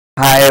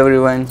Hi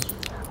everyone,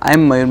 I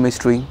am Mayur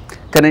Mistry,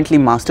 currently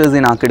Masters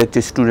in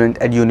Architecture student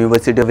at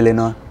University of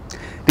Illinois.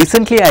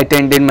 Recently I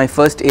attended my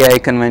first AI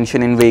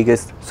convention in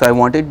Vegas, so I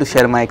wanted to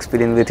share my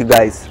experience with you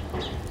guys.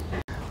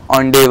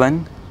 On day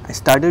 1, I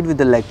started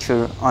with a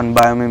lecture on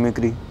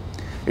biomimicry.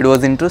 It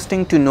was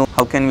interesting to know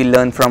how can we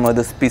learn from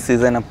other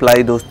species and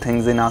apply those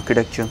things in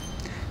architecture.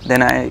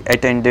 Then I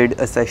attended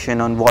a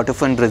session on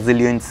waterfront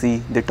resiliency.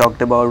 They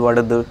talked about what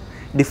are the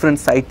different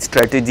site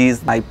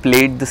strategies. I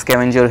played the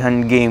scavenger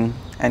hunt game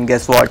and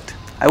guess what?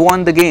 I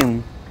won the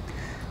game.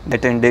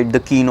 Attended the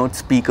keynote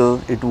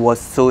speaker. It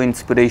was so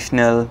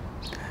inspirational.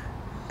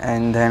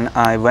 And then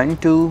I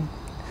went to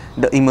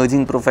the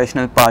emerging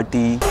professional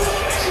party.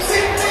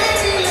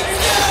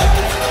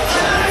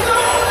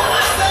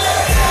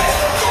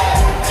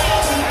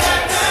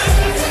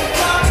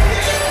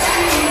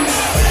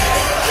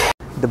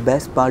 The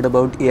best part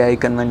about AI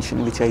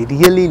convention which I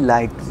really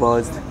liked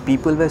was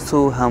people were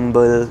so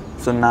humble,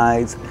 so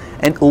nice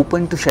and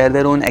open to share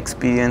their own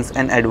experience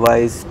and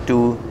advice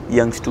to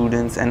young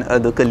students and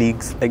other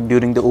colleagues. Like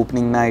during the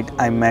opening night,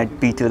 I met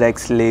Peter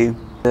Exley,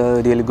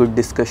 a really good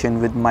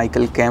discussion with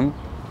Michael Kemp.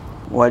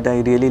 What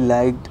I really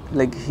liked,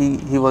 like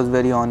he was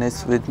very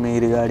honest with me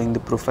regarding the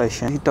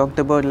profession. He talked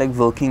about like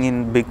working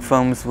in big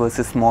firms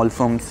versus small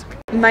firms.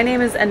 My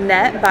name is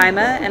Annette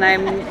Bima and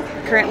I'm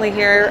currently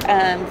here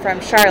from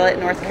Charlotte,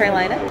 North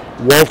Carolina.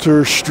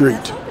 Walter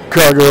Street,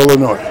 Chicago,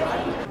 Illinois.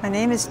 My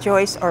name is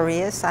Joyce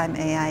Orias. I'm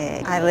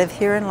AIA. I live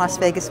here in Las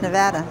Vegas,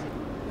 Nevada.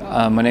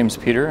 My name is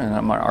Peter and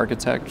I'm an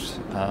architect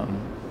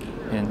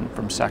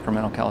from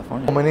Sacramento,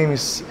 California. My name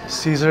is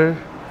Cesar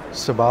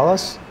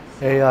Sabalas,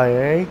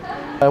 AIA.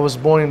 I was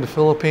born in the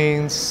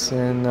Philippines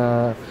and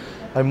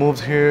I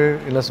moved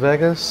here in Las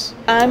Vegas.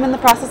 I'm in the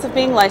process of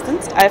being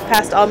licensed. I've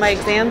passed all my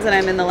exams and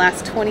I'm in the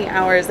last 20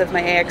 hours of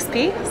my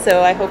AXP,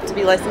 so I hope to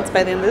be licensed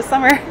by the end of the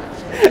summer.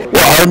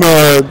 Well, I'm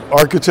an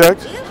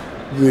architect.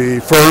 The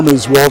firm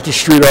is Walter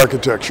Street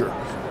Architecture.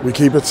 We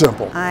keep it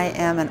simple. I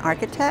am an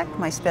architect.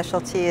 My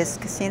specialty is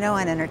casino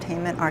and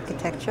entertainment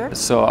architecture.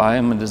 So I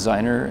am a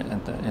designer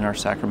in our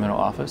Sacramento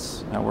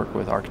office. I work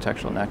with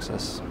Architectural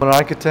Nexus. I'm an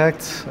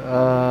architect.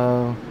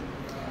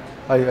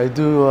 I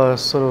do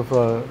sort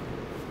of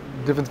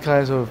different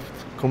kinds of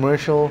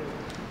commercial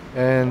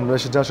and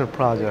residential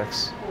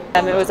projects.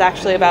 It was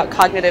actually about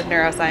cognitive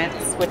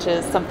neuroscience, which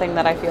is something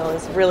that I feel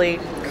is really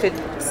could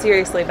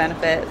seriously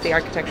benefit the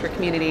architecture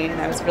community,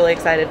 and I was really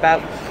excited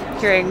about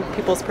hearing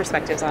people's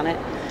perspectives on it.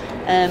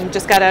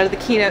 Just got out of the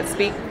keynote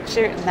speech,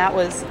 and that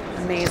was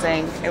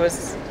amazing. It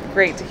was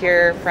great to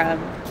hear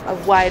from a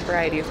wide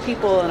variety of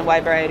people and a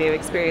wide variety of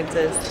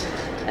experiences.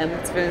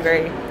 It's been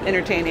very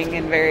entertaining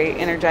and very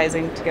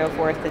energizing to go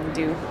forth and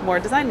do more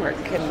design work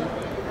and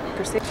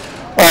pursue.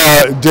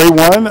 Day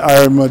 1,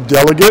 I'm a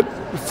delegate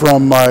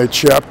from my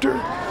chapter,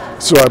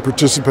 so I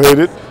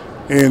participated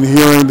in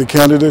hearing the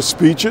candidate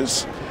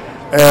speeches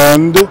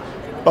and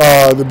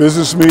the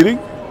business meeting.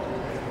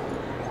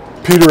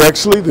 Peter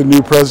Exley, the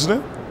new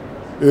president,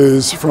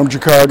 is from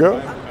Chicago,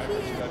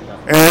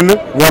 and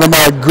one of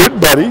my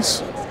good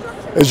buddies,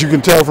 as you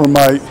can tell from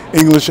my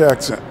English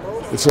accent,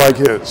 it's like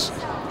his.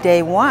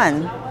 Day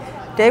one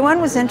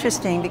was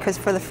interesting because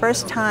for the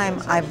first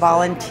time I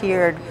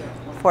volunteered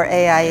for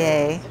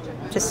AIA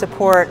to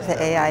support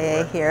the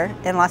AIA here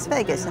in Las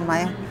Vegas, in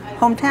my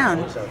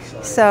hometown.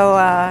 So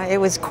it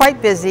was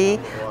quite busy.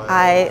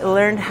 I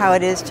learned how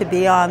it is to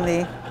be on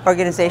the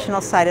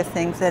organizational side of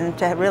things and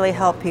to really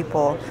help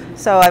people.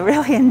 So I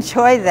really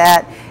enjoyed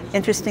that,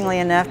 interestingly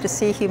enough, to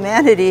see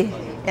humanity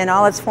in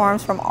all its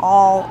forms from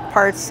all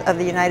parts of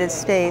the United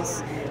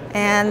States.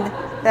 And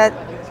that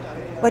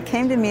what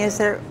came to me is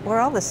that we're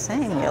all the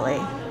same,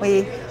 really.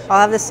 We all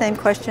have the same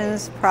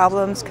questions,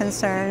 problems,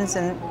 concerns,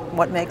 and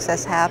what makes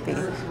us happy.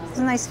 It's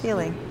a nice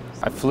feeling.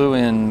 I flew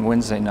in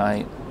Wednesday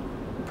night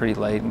pretty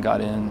late and got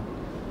in.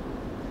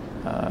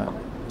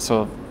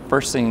 So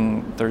first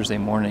thing Thursday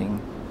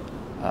morning,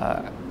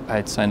 I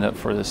had signed up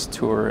for this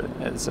tour.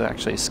 It's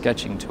actually a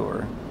sketching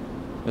tour.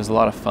 It was a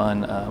lot of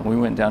fun. We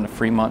went down to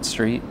Fremont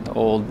Street, the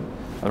old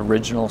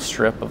original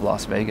strip of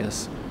Las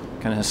Vegas,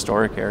 kind of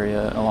historic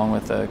area, along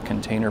with a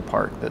container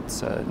park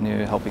that's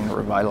new, helping to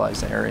revitalize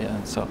the area.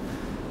 And so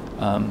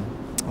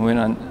we went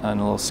on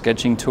a little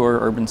sketching tour,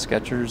 Urban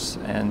Sketchers,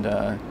 and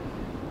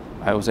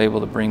I was able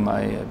to bring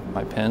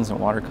my pens and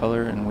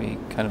watercolor, and we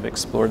kind of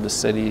explored the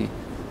city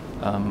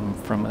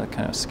from a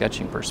kind of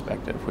sketching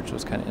perspective, which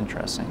was kind of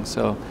interesting.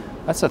 So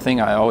that's the thing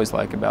I always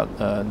like about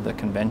the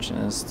convention,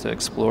 is to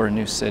explore a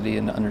new city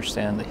and to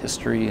understand the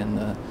history and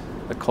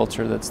the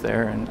culture that's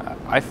there. And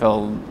I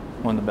felt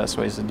one of the best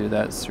ways to do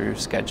that is through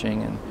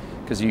sketching, and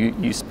because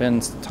you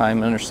spend time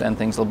and understand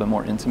things a little bit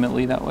more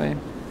intimately that way.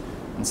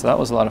 And so that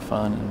was a lot of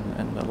fun,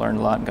 and I learned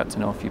a lot and got to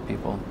know a few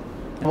people.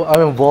 Well,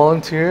 I'm a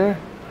volunteer,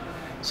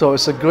 so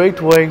it's a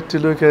great way to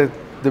look at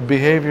the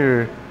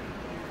behavior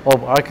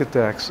of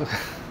architects.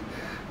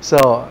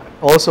 So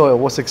also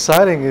what's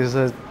exciting is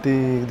that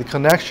the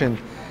connection,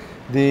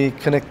 the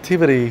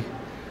connectivity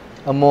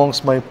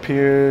amongst my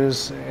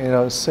peers,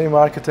 same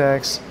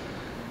architects,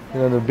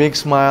 the big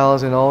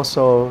smiles and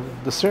also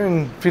the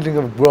certain feeling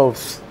of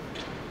growth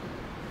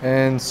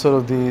and sort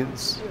of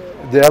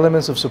the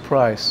elements of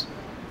surprise.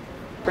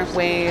 Different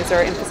ways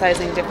or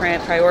emphasizing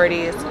different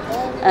priorities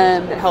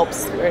that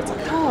helps where it's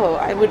like, oh,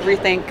 I would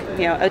rethink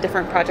a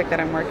different project that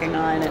I'm working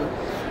on,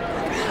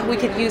 and we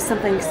could use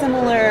something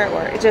similar,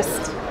 or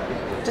just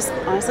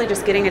honestly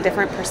just getting a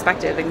different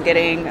perspective and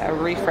getting a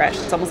refresh.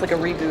 It's almost like a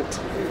reboot,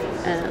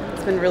 and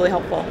it's been really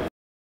helpful.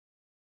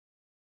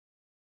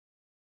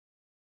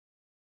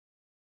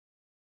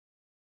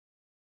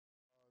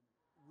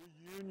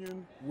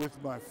 Reunion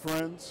with my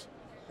friends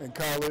and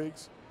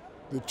colleagues.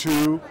 The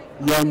two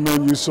young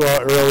men you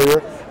saw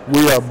earlier,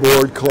 we are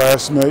board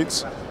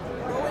classmates,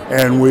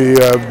 and we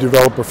have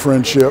developed a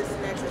friendship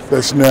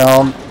that's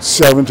now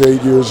 7 to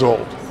 8 years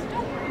old.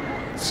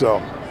 So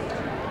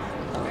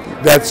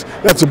that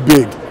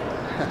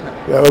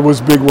was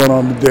a big one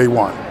on day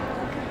one.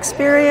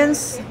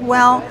 Experience,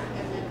 well,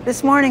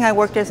 this morning I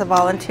worked as a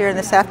volunteer, and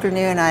this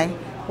afternoon I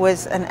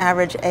was an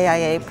average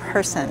AIA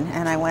person,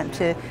 and I went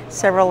to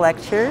several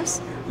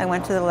lectures. I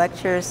went to the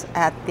lectures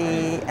at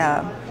the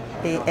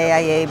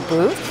AIA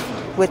booth,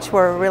 which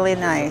were really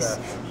nice.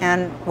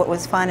 And what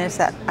was fun is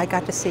that I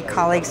got to see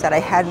colleagues that I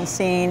hadn't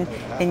seen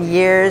in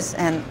years,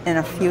 and in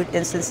a few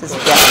instances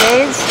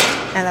decades,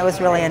 and that was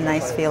really a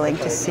nice feeling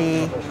to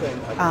see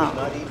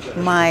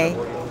my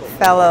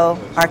fellow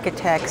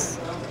architects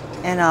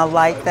in a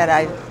light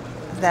that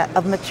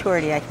of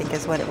maturity, I think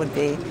is what it would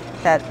be,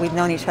 that we've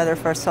known each other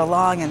for so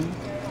long and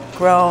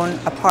grown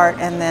apart,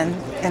 and then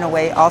in a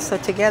way also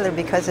together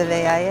because of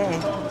AIA.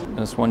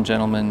 This one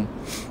gentleman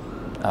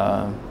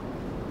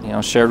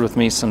shared with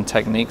me some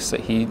techniques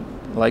that he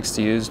likes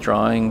to use,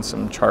 drawing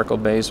some charcoal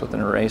base with an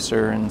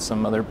eraser and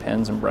some other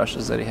pens and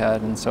brushes that he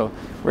had, and so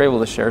we're able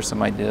to share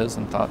some ideas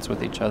and thoughts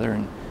with each other,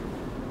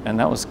 and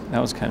that was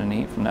kind of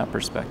neat from that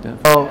perspective.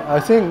 Well, I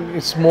think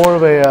it's more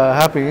of a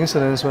happy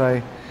incident when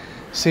I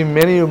see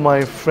many of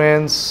my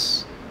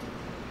friends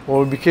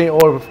or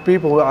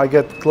people I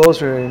get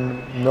closer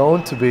and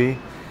known to be,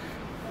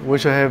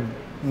 which I have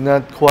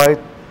not quite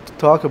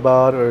talked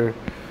about or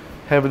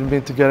haven't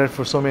been together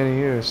for so many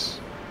years.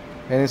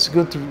 And it's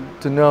good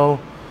to know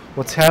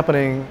what's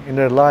happening in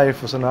their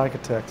life as an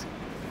architect.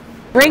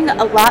 Bring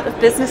a lot of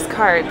business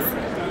cards.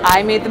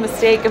 I made the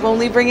mistake of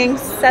only bringing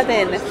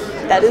 7.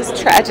 That is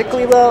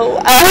tragically low.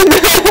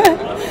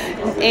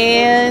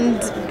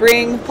 And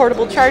bring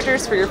portable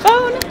chargers for your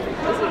phone,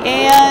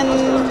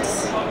 and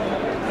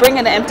bring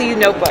an empty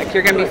notebook.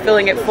 You're going to be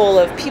filling it full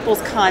of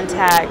people's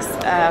contacts,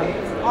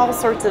 all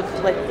sorts of,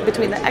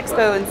 between the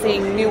expo and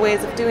seeing new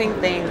ways of doing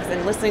things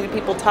and listening to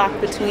people talk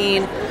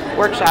between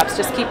workshops.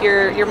 Just keep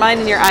your mind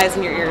and your eyes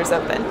and your ears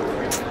open.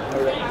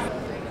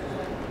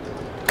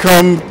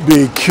 Come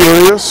be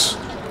curious,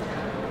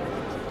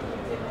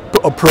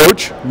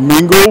 approach,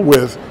 mingle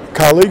with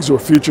colleagues or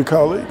future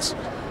colleagues,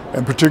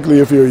 and particularly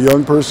if you're a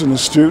young person, a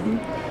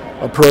student,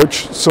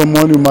 approach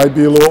someone who might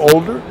be a little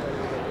older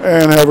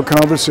and have a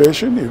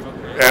conversation. You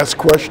ask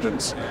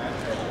questions,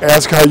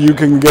 ask how you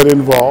can get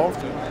involved,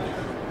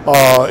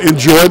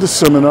 enjoy the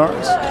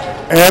seminars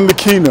and the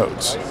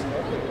keynotes.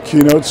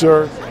 Keynotes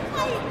are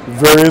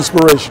very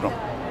inspirational.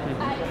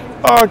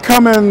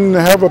 Come and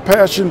have a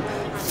passion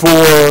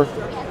for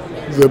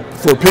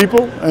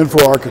people and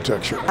for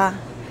architecture.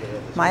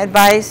 My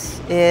advice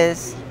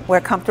is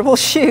wear comfortable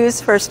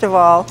shoes, first of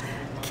all,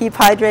 keep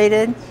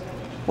hydrated,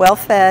 well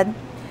fed,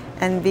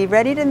 and be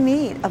ready to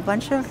meet a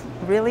bunch of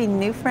really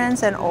new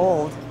friends and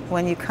old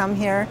when you come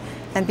here,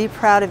 and be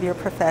proud of your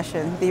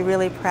profession. Be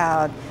really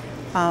proud.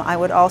 I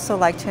would also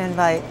like to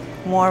invite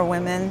more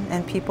women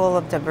and people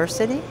of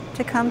diversity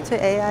to come to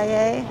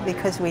AIA,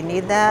 because we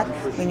need that.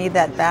 We need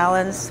that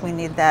balance, we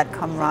need that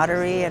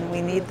camaraderie, and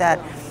we need that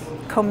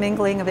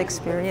commingling of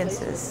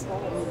experiences.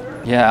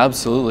 Yeah,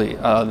 absolutely.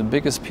 The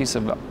biggest piece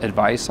of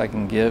advice I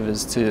can give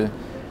is to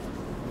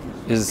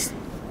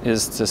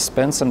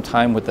spend some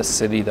time with the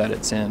city that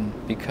it's in,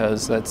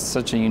 because that's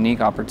such a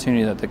unique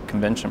opportunity that the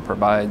convention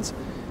provides,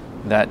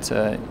 that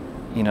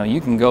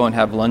you can go and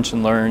have lunch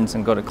and learns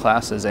and go to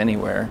classes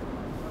anywhere,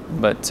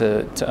 but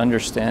to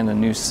understand a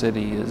new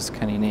city is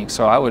kind of unique.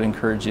 So I would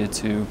encourage you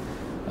to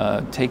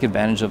take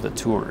advantage of the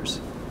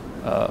tours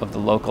of the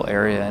local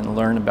area and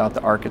learn about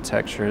the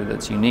architecture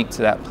that's unique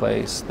to that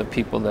place, the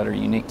people that are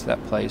unique to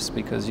that place,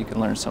 because you can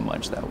learn so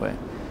much that way,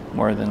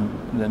 more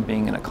than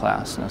being in a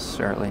class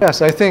necessarily.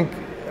 Yes, I think,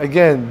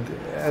 again,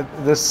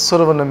 there's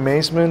sort of an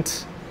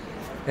amazement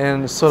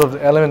and sort of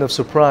the element of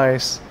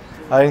surprise.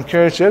 I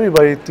encourage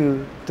everybody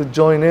to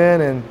join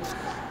in and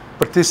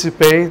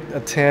participate,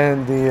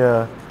 attend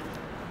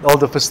all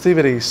the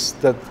festivities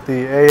that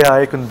the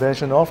AIA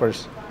convention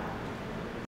offers.